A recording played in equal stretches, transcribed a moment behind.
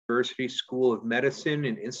University School of Medicine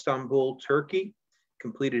in Istanbul, Turkey.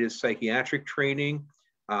 Completed his psychiatric training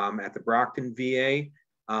at the Brockton VA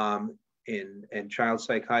in child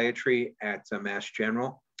psychiatry at Mass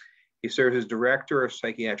General. He serves as Director of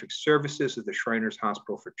Psychiatric Services at the Shriners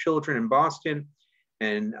Hospital for Children in Boston,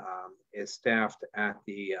 and is staffed at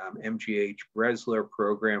the MGH Bresler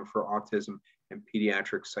Program for Autism and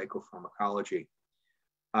Pediatric Psychopharmacology.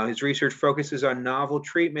 His research focuses on novel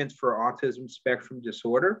treatments for autism spectrum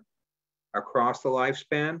disorder across the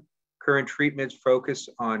lifespan. Current treatments focus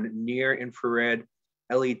on near-infrared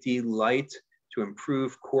LED light to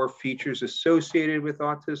improve core features associated with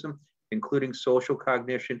autism, including social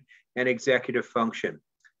cognition and executive function.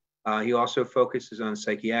 He also focuses on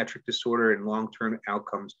psychiatric disorder and long-term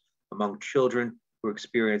outcomes among children who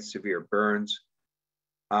experience severe burns.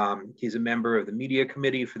 He's a member of the Media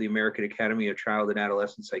Committee for the American Academy of Child and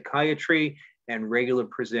Adolescent Psychiatry and regularly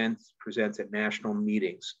presents at national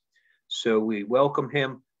meetings. So we welcome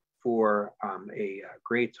him for a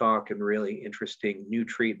great talk and really interesting new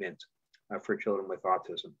treatment for children with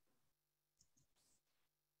autism.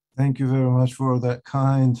 Thank you very much for that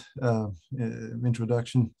kind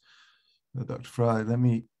introduction, Dr. Fry. Let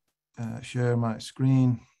me share my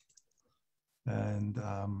screen, and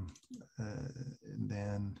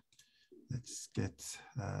then let's get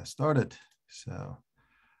started. So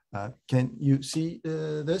can you see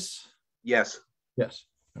this? Yes. Yes.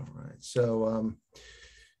 All right. So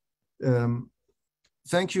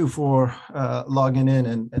thank you for logging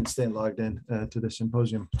in and staying logged in to the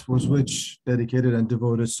symposium, towards which dedicated and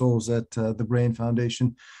devoted souls at the Brain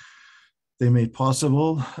Foundation. They made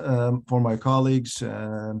possible for my colleagues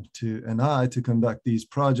and I to conduct these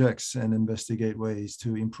projects and investigate ways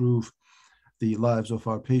to improve the lives of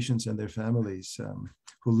our patients and their families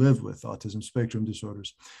who live with autism spectrum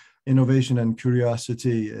disorders. Innovation and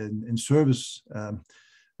curiosity in service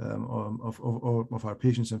of our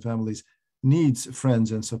patients and families needs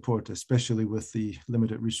friends and support, especially with the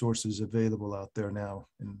limited resources available out there now.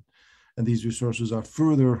 And these resources are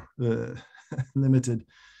further limited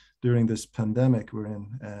during this pandemic we're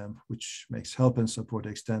in, which makes help and support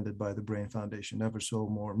extended by the Brain Foundation ever so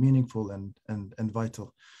more meaningful and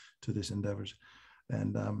vital to these endeavors.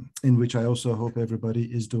 And in which I also hope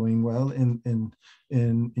everybody is doing well in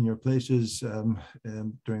your places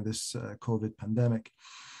during this COVID pandemic.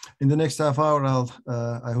 In the next half hour,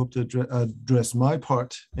 I hope to address my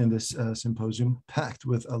part in this symposium, packed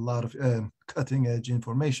with a lot of cutting-edge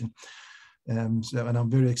information. And I'm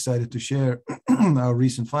very excited to share our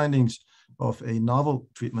recent findings of a novel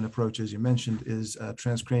treatment approach, as you mentioned, is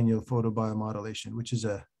transcranial photobiomodulation, which is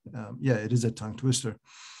it is a tongue twister.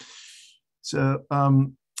 So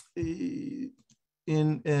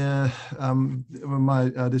in my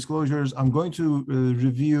disclosures, I'm going to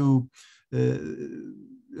review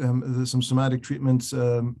some somatic treatments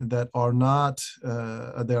that are not,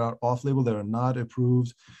 they are off-label, that are not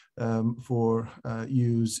approved for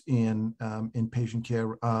use in patient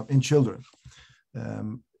care in children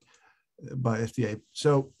by FDA.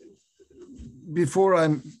 So before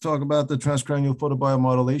I talk about the transcranial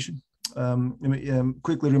photobiomodulation, let me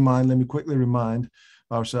quickly remind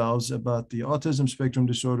ourselves about the autism spectrum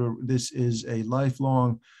disorder. This is a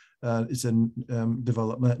lifelong, it's a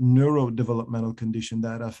neurodevelopmental condition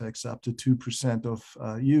that affects up to 2% of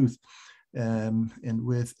youth, and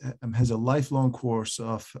has a lifelong course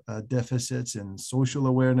of deficits in social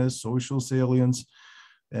awareness, social salience,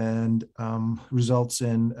 and results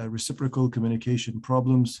in reciprocal communication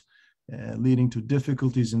problems, leading to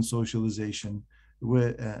difficulties in socialization,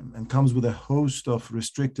 and comes with a host of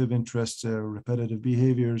restrictive interests, repetitive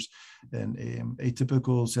behaviors, and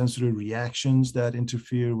atypical sensory reactions that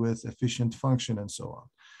interfere with efficient function, and so on.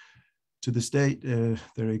 To this date,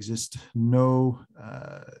 there exist no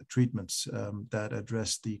treatments that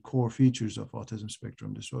address the core features of autism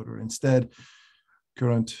spectrum disorder. Instead,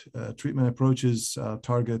 current treatment approaches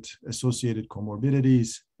target associated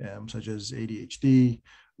comorbidities such as ADHD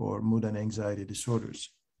or mood and anxiety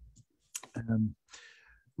disorders.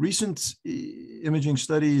 Recent imaging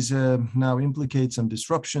studies now implicate some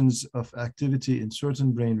disruptions of activity in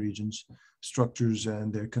certain brain regions, structures,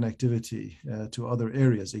 and their connectivity to other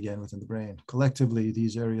areas, again, within the brain. Collectively,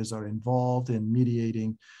 these areas are involved in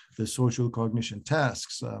mediating the social cognition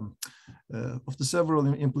tasks. Of the several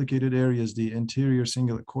implicated areas, the anterior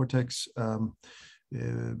cingulate cortex,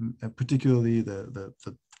 particularly the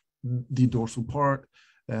dorsal part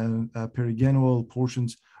and perigenoid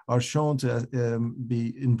portions, are shown to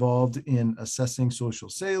be involved in assessing social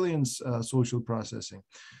salience, social processing,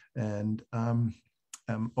 and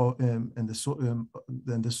this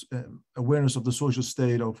awareness of the social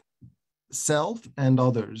state of self and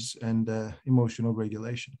others, and emotional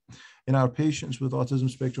regulation. In our patients with autism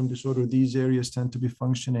spectrum disorder, these areas tend to be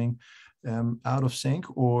functioning out of sync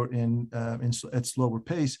or at slower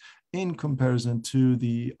pace in comparison to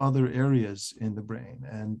the other areas in the brain.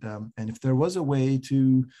 And if there was a way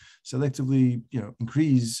to selectively,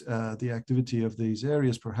 increase the activity of these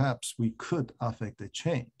areas, perhaps we could affect a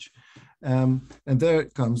change. And there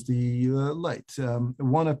comes the light.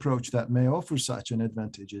 One approach that may offer such an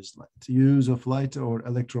advantage is light. The use of light or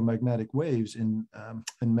electromagnetic waves in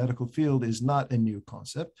medical field is not a new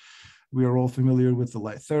concept. We are all familiar with the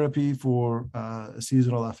light therapy for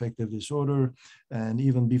seasonal affective disorder. And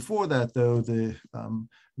even before that, though, the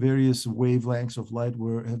various wavelengths of light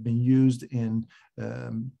have been used in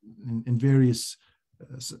various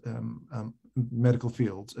medical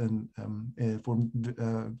fields and for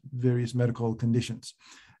various medical conditions,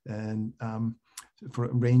 and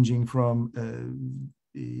ranging from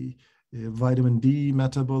vitamin D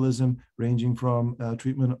metabolism, ranging from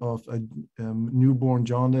treatment of newborn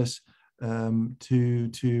jaundice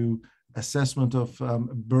to assessment of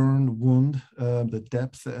burn wound, the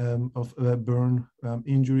depth of burn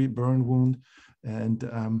injury, burn wound, and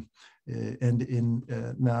in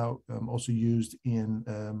now also used in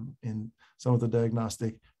some of the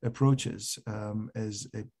diagnostic approaches as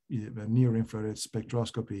a near-infrared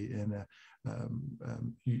spectroscopy in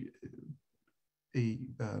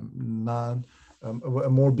a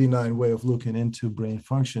more benign way of looking into brain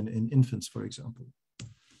function in infants, for example.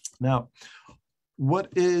 Now, what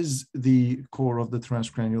is the core of the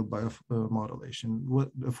transcranial biomodulation,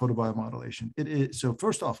 photobiomodulation? It is, so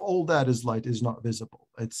first off, all that is light is not visible.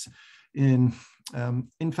 It's in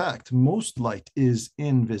fact, most light is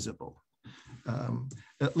invisible,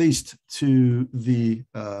 at least to the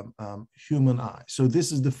human eye. So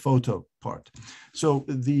this is the photo part. So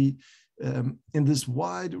in this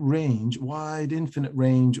wide infinite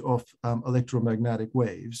range of electromagnetic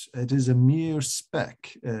waves, it is a mere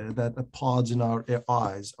speck that the pods in our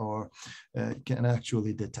eyes can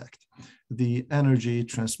actually detect. The energy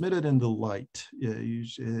transmitted in the light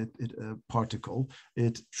particle,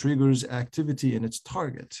 it triggers activity in its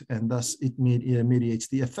target, and thus it mediates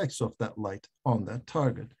the effects of that light on that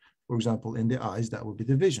target. For example, in the eyes, that would be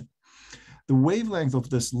the vision. The wavelength of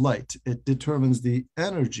this light, it determines the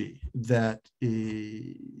energy that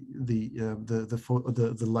the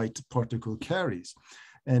light particle carries.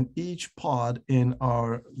 And each pod in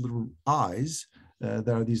our little eyes,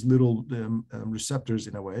 there are these little receptors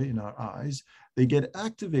in a way in our eyes, they get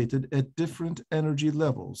activated at different energy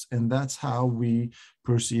levels. And that's how we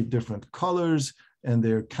perceive different colors and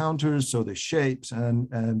their counters, so the shapes, and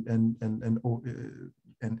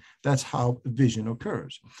that's how vision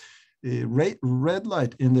occurs. Red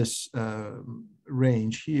light in this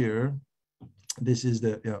range here, this is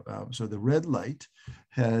so the red light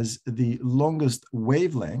has the longest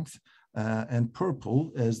wavelength and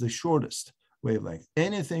purple as the shortest wavelength.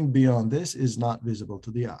 Anything beyond this is not visible to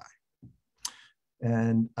the eye.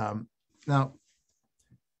 And now,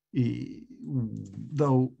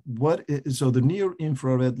 so the near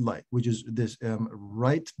infrared light, which is this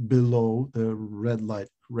right below the red light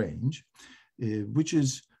range, which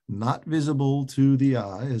is not visible to the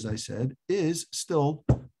eye, as I said, is still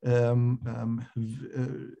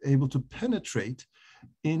able to penetrate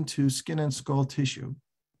into skin and skull tissue,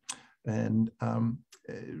 and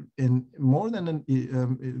in more than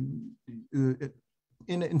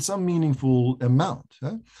in some meaningful amount,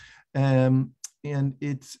 and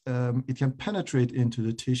it can penetrate into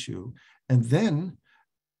the tissue, and then.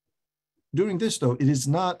 During this, though, it is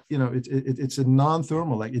not, it's a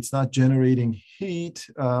non-thermal, like it's not generating heat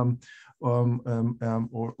or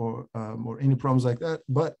any problems like that,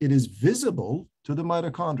 but it is visible to the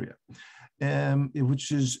mitochondria,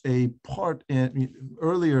 which is a part.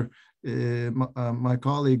 Earlier, my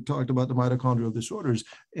colleague talked about the mitochondrial disorders,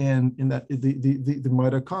 and in that the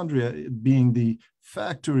mitochondria being the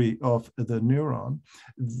factory of the neuron,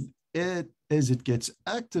 as it gets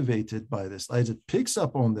activated by this light, it picks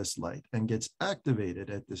up on this light and gets activated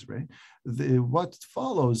at this rate. What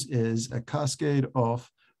follows is a cascade of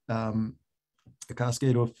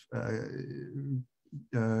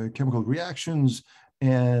chemical reactions,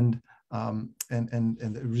 and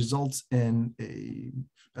it results in a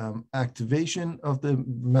activation of the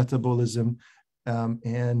metabolism,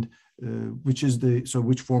 and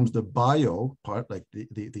which forms the bio part, like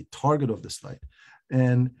the target of this light,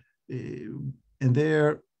 and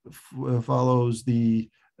there follows the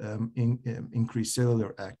increased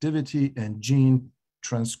cellular activity and gene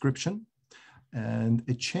transcription, and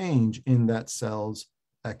a change in that cell's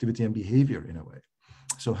activity and behavior in a way.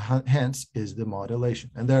 So hence is the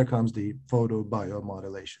modulation. And there comes the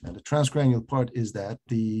photobiomodulation. And the transcranial part is that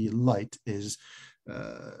the light is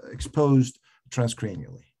exposed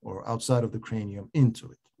transcranially or outside of the cranium into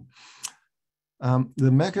it.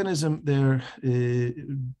 The mechanism there,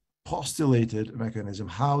 postulated mechanism,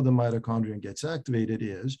 how the mitochondrion gets activated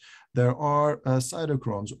is there are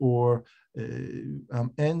cytochromes or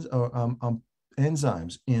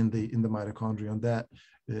enzymes in the mitochondrion that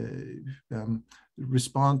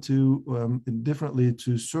respond to differently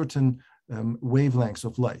to certain wavelengths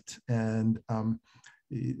of light, and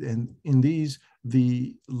in these,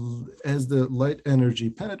 as the light energy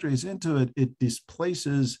penetrates into it, it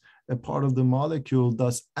displaces a part of the molecule,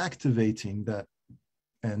 thus activating that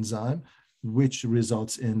enzyme, which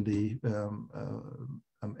results in the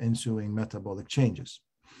ensuing metabolic changes.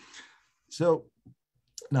 So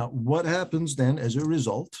now, what happens then as a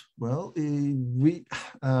result? Well, the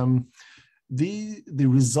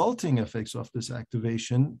resulting effects of this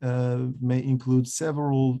activation may include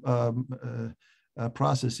several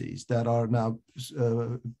processes that are now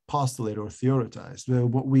postulated or theorized.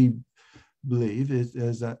 What we believe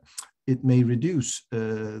is that it may reduce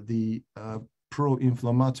the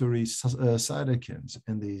pro-inflammatory cytokines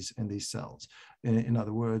in these cells. In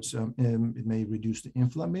other words, it may reduce the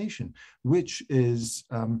inflammation, which is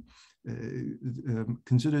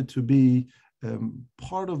considered to be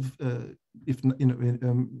part of,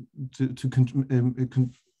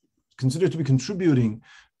 considered to be contributing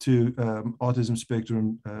to autism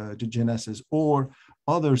spectrum genesis or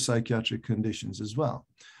other psychiatric conditions as well.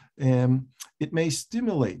 It may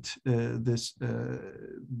stimulate, this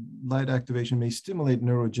light activation may stimulate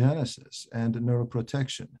neurogenesis and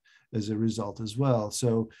neuroprotection as a result as well.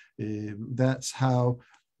 So that's how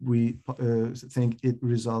we think it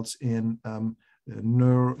results in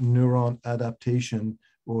neuron adaptation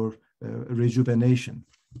or rejuvenation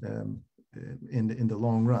in the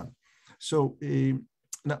long run. So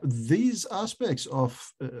now these aspects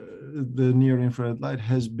of the near-infrared light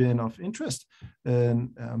has been of interest,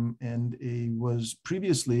 and it was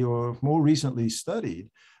previously or more recently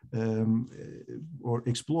studied or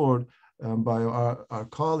explored by our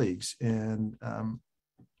colleagues, and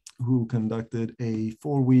who conducted a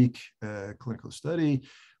 4-week clinical study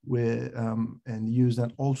with and used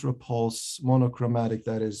an ultra pulse monochromatic,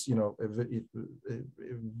 that is,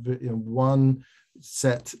 one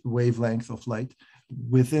set wavelength of light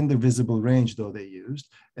within the visible range, though they used,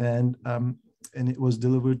 and it was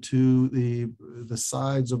delivered to the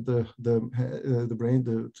sides of the brain,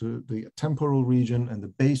 to the temporal region and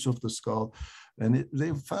the base of the skull, and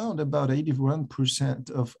they found about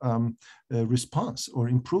 81% of response or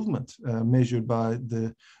improvement measured by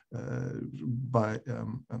the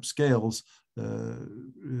scales,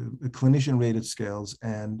 clinician-rated scales,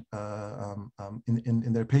 and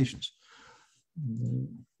in their patients.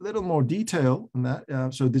 Little more detail on that.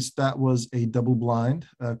 So that was a double-blind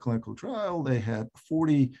clinical trial. They had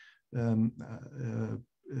 40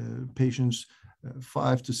 patients,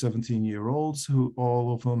 5 to 17-year-olds, who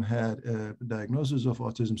all of them had a diagnosis of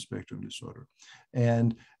autism spectrum disorder.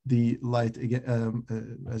 And the light, again,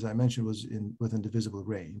 as I mentioned, was within the visible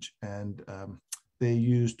range. And they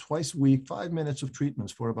used twice a week, 5 minutes of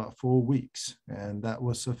treatments for about 4 weeks. And that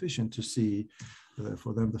was sufficient to see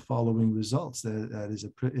for them the following results. That is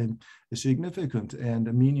a significant and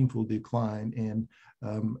a meaningful decline in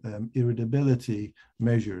irritability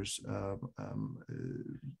measures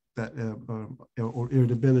or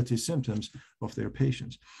irritability symptoms of their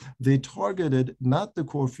patients. They targeted not the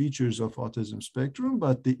core features of autism spectrum,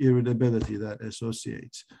 but the irritability that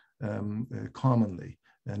associates commonly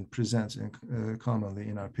and presents commonly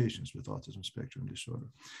in our patients with autism spectrum disorder.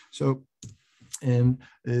 So, and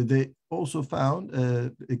they also found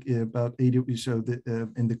about 80, so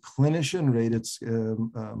in the clinician-rated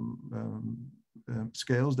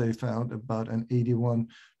scales, they found about an 81%,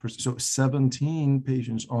 so 17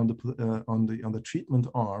 patients on the treatment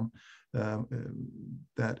arm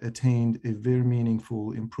that attained a very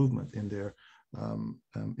meaningful improvement in their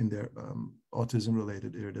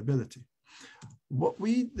autism-related irritability. What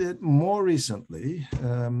we did more recently,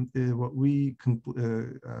 what we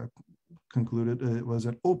concluded was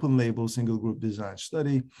an open-label single-group design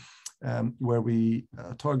study where we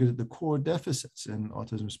targeted the core deficits in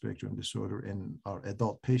autism spectrum disorder in our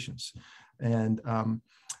adult patients. and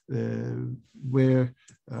where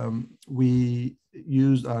we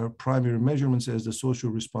used our primary measurements as the Social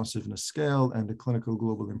Responsiveness Scale and the Clinical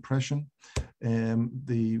Global Impression.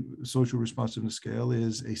 The Social Responsiveness Scale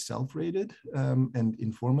is a self-rated and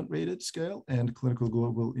informant-rated scale, and Clinical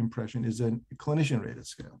Global Impression is a clinician-rated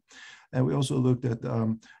scale. And we also looked at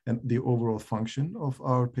the overall function of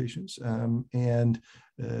our patients, and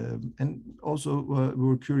also we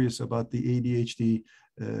were curious about the ADHD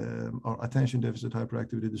or attention deficit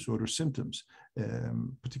hyperactivity disorder symptoms,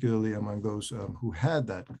 particularly among those who had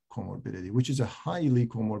that comorbidity, which is a highly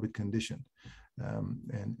comorbid condition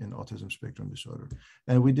in autism spectrum disorder.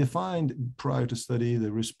 And we defined prior to study, the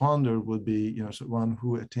responder would be one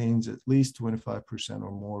who attains at least 25%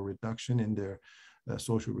 or more reduction in their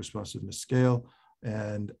social responsiveness scale,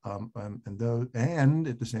 and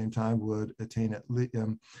at the same time would attain at least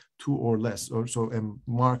 2 or less, or so a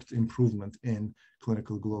marked improvement in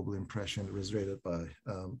clinical global impression was rated by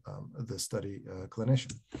the study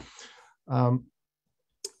clinician.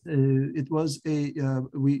 It was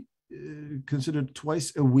we considered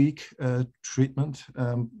twice a week treatment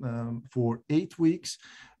for 8 weeks.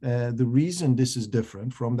 The reason this is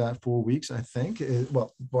different from that 4 weeks, I think,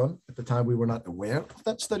 well, one, at the time we were not aware of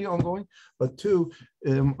that study ongoing, but two,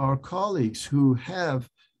 our colleagues who have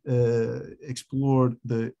explored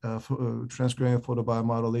the transcranial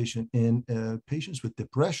photobiomodulation in patients with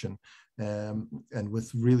depression and with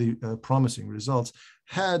really promising results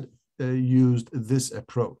had used this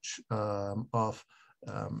approach of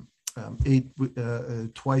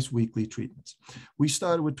twice weekly treatments. We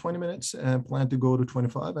started with 20 minutes and plan to go to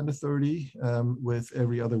 25 and to 30 with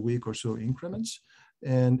every other week or so increments.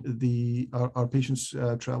 And our patients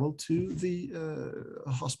traveled to the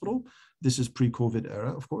hospital. This is pre-COVID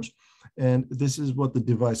era, of course. And this is what the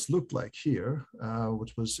device looked like here,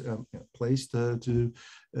 which was placed to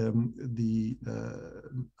the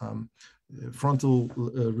frontal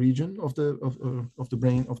region of the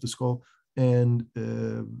brain, of the skull, and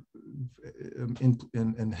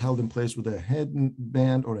held in place with a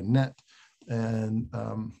headband or a net, and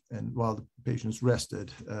while the patients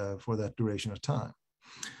rested for that duration of time.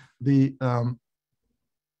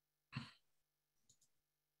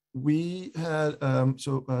 We had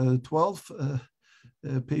 12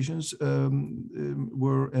 patients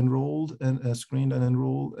were enrolled and screened and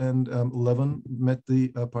enrolled, and 11 met the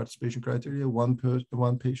participation criteria. One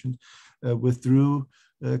patient withdrew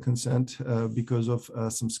consent because of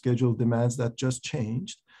some scheduled demands that just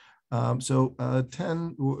changed.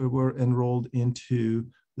 10 were enrolled into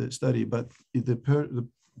the study, but the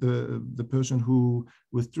person who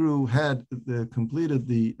withdrew had completed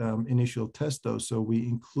the initial test dose, so we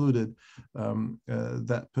included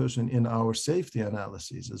that person in our safety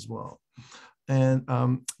analyses as well. And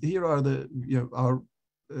here are our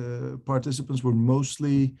participants were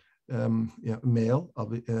mostly male,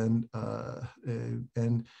 and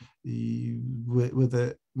with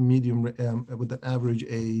a medium with an average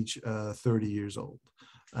age 30 years old,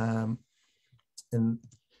 and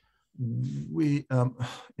we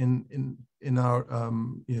in our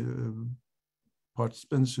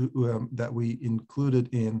participants that we included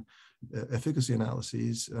in efficacy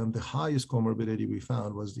analyses, the highest comorbidity we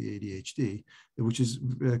found was the ADHD, which is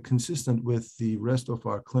consistent with the rest of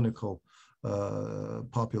our clinical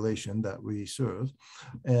population that we serve,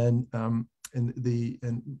 and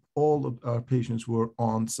all of our patients were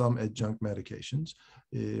on some adjunct medications,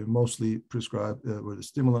 mostly prescribed were the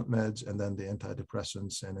stimulant meds, and then the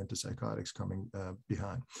antidepressants and antipsychotics coming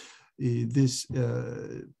behind.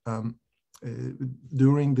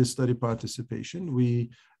 During this study participation, we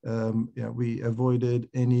avoided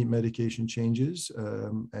any medication changes,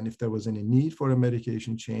 and if there was any need for a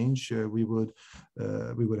medication change, we would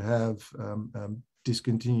have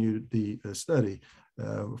discontinued the study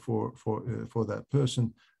for that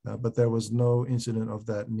person, but there was no incident of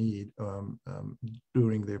that need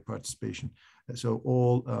during their participation. So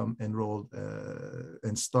all enrolled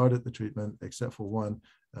and started the treatment, except for one,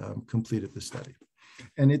 completed the study.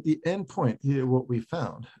 And at the end point here, what we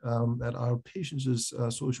found that our patients'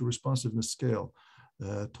 social responsiveness scale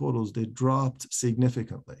totals, they dropped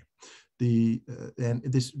significantly. And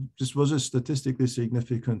this was a statistically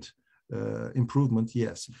significant improvement,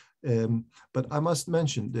 yes. But I must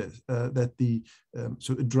mention this, that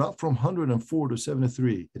so it dropped from 104 to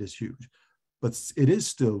 73, it is huge, but it is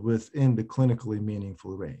still within the clinically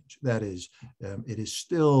meaningful range. That is, it is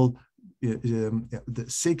still, the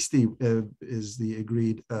 60 is the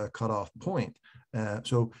agreed cutoff point.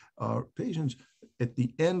 So our patients at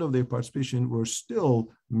the end of their participation were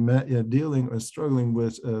still dealing or struggling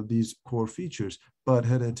with these core features, but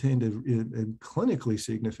had attained a clinically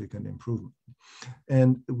significant improvement.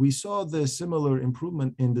 And we saw the similar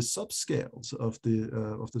improvement in the subscales of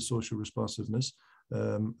the social responsiveness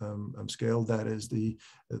scale. That is the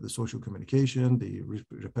social communication, the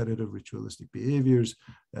repetitive ritualistic behaviors,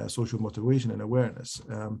 social motivation, and awareness.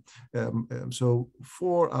 So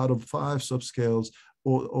 4 out of 5 subscales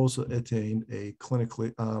also attained a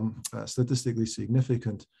clinically, statistically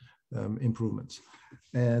significant improvements.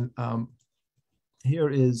 And here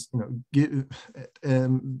is,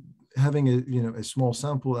 having a small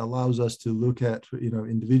sample allows us to look at,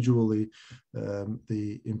 individually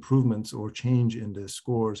the improvements or change in the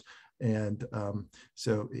scores. And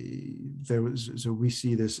so we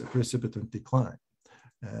see this precipitant decline.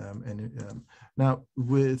 Now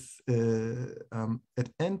with at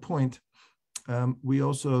endpoint, we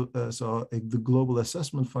also saw the global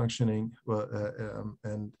assessment functioning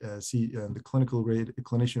and the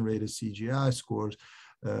clinician rated CGI scores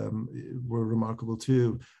were remarkable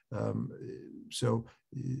too. So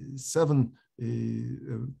 7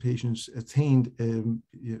 patients attained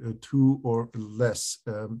 2 or less,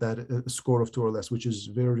 that score of 2 or less, which is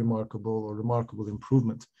very remarkable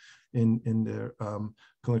improvement in their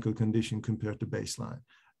clinical condition compared to baseline.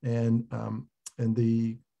 And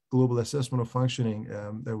the global assessment of functioning,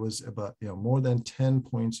 there was about more than 10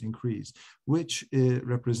 points increase, which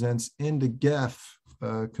represents in the GAF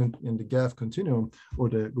continuum, or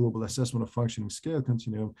the global assessment of functioning scale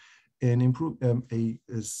continuum, a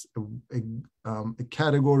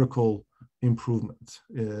categorical improvement.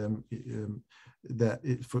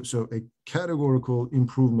 So a categorical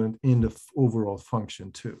improvement in the overall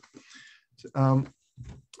function too.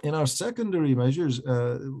 In our secondary measures,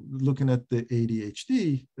 looking at the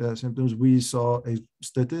ADHD symptoms, we saw a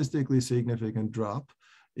statistically significant drop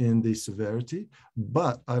in the severity,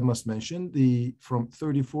 but I must mention from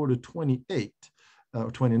 34 to 28 or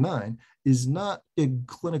 29 is not a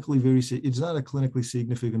clinically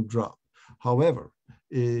significant drop. However,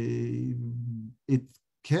 it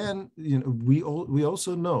can, we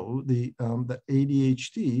also know the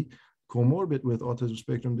ADHD comorbid with autism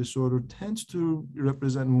spectrum disorder tends to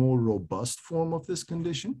represent more robust form of this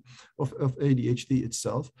condition of ADHD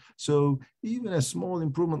itself. So even a small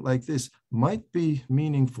improvement like this might be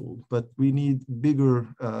meaningful, but we need bigger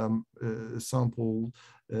sample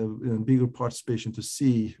and bigger participation to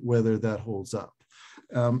see whether that holds up.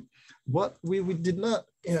 What we did not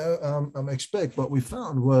expect, what we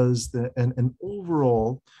found was an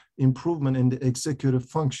overall improvement in the executive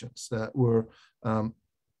functions that were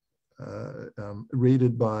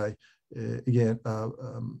rated by, again,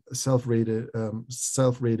 self-rated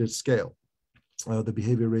scale, the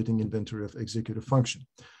behavior rating inventory of executive function.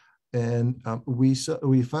 And we saw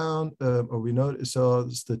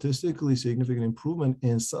statistically significant improvement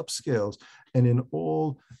in subscales and in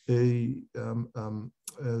all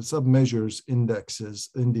sub-measures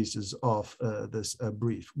indices of this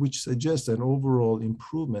brief, which suggests an overall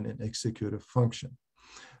improvement in executive function.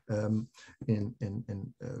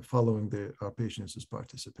 Following our patients'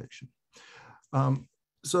 participation.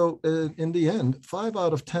 So in the end, 5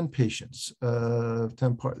 out of 10 patients,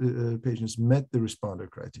 patients met the responder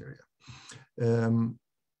criteria.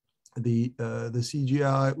 The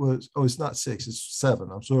CGI was, it's not 6, it's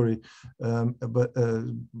 7, I'm sorry,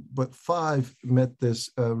 but 5 met this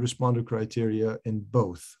responder criteria in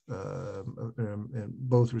both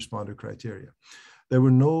responder criteria. There were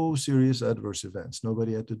no serious adverse events.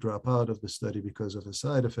 Nobody had to drop out of the study because of a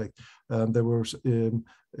side effect. There were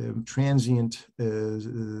transient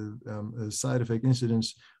side effect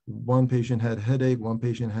incidents. One patient had headache. One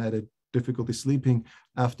patient had a difficulty sleeping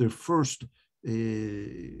after first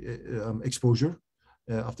exposure,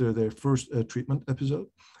 after their first treatment episode,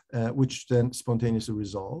 which then spontaneously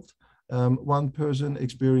resolved. One person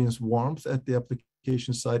experienced warmth at the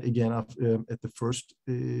application site, again, at the first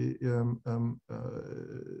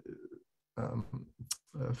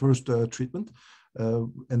treatment,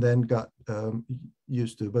 and then got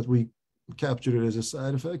used to, but we captured it as a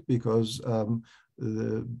side effect because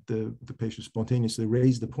the patient spontaneously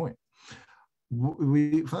raised the point.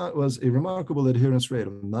 We found was a remarkable adherence rate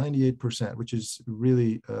of 98%, which is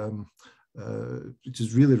really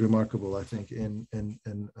remarkable, I think, in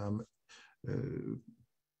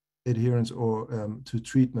adherence or to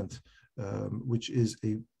treatment, which is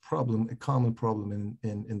a common problem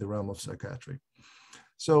in the realm of psychiatry.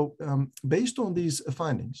 So based on these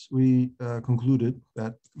findings, we concluded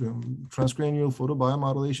that transcranial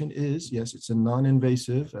photobiomodulation is, yes, it's a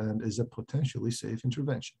non-invasive and is a potentially safe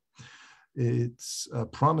intervention. it's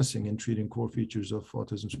promising in treating core features of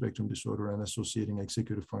autism spectrum disorder and associating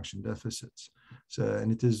executive function deficits. So,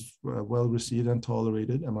 and it is well received and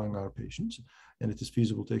tolerated among our patients, and it is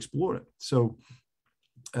feasible to explore it. So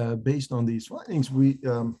based on these findings, we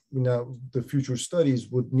now, the future studies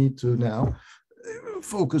would need to now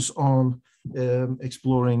focus on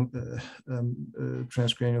exploring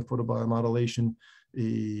transcranial photobiomodulation,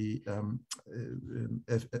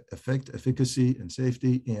 efficacy, and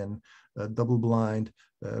safety in double-blind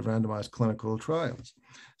randomized clinical trials.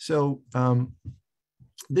 So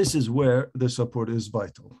this is where the support is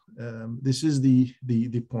vital. This is the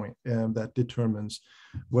point that determines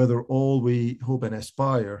whether all we hope and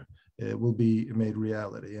aspire will be made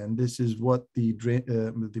reality, and this is what the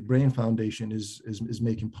Brain Foundation is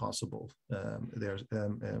making possible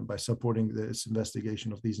by supporting this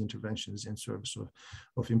investigation of these interventions in service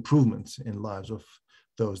of improvements in lives of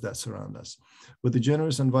those that surround us. With the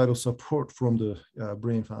generous and vital support from the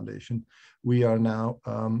Brain Foundation, we are now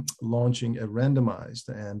launching a randomized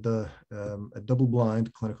and a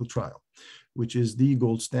double-blind clinical trial, which is the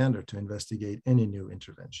gold standard to investigate any new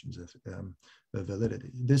interventions of validity.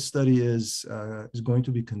 This study is going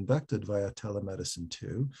to be conducted via telemedicine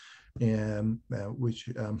too, and which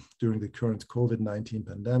during the current COVID-19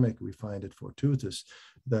 pandemic, we find it fortuitous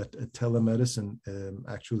that telemedicine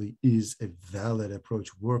actually is a valid approach,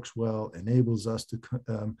 works well, enables us to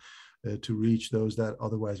reach those that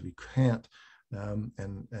otherwise we can't, and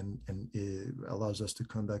it allows us to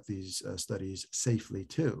conduct these studies safely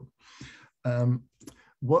too.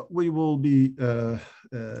 What we will be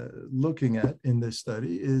looking at in this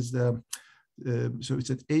study is so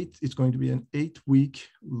it's going to be an 8-week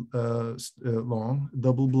long,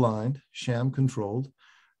 double-blind, sham-controlled,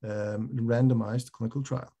 randomized clinical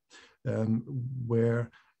trial,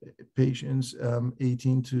 where patients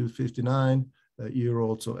 18 to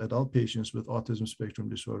 59-year-olds, so adult patients with autism spectrum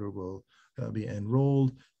disorder, will be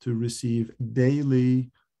enrolled to receive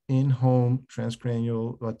daily in-home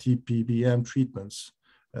transcranial tPBM treatments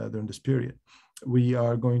during this period. We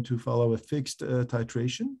are going to follow a fixed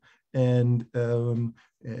titration, and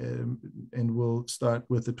we'll start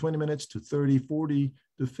with the 20 minutes to 30, 40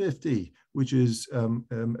 to 50, which is a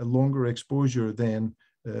longer exposure than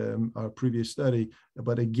our previous study,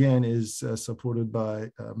 but again is supported by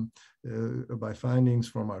findings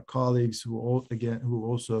from our colleagues who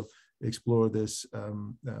also explore this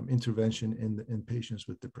intervention in patients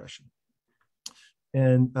with depression.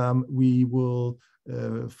 And we will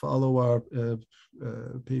follow our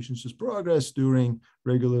patients' progress during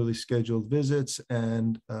regularly scheduled visits,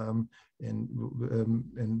 and will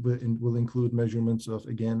include measurements of,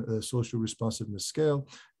 again, the Social Responsiveness Scale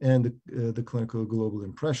and the Clinical Global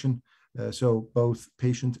Impression. So both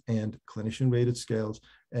patient and clinician-rated scales,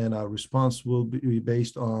 and our response will be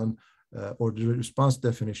based on, or the response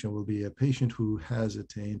definition will be a patient who has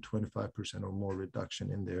attained 25% or more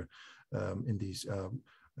reduction in their in these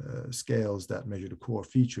scales that measure the core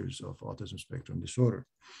features of autism spectrum disorder.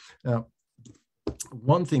 Now,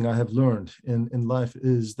 one thing I have learned in life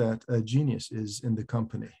is that a genius is in the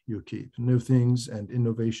company you keep. New things and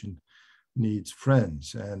innovation needs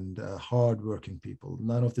friends and hardworking people.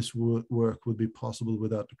 None of this work would be possible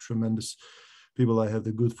without the tremendous people I have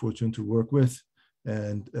the good fortune to work with,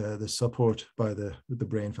 and the support by the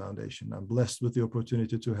Brain Foundation. I'm blessed with the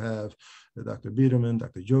opportunity to have Dr. Biederman,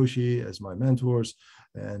 Dr. Joshi as my mentors,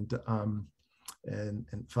 and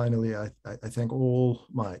finally, I thank all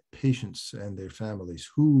my patients and their families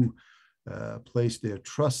who place their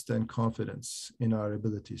trust and confidence in our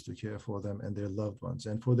abilities to care for them and their loved ones,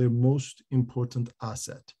 and for their most important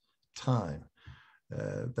asset, time,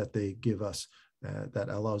 that they give us, that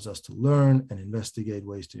allows us to learn and investigate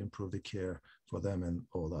ways to improve the care for them and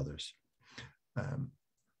all others.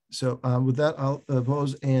 So with that, I'll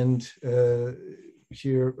pause and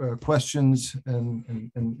hear questions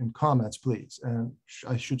and comments, please. And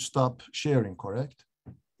I should stop sharing, correct?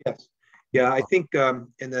 Yes. Yeah, I think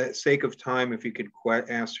in the sake of time, if you could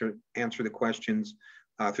answer the questions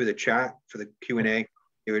through the chat for the Q&A,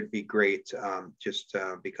 it would be great, just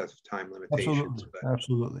because of time limitations. Absolutely.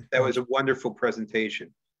 Absolutely. That was a wonderful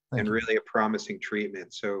presentation. Thank you. Really a promising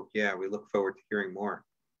treatment. So yeah, we look forward to hearing more.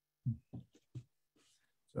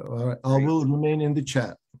 So all right, I will remain in the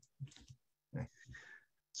chat.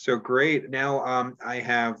 So great. Now I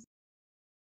have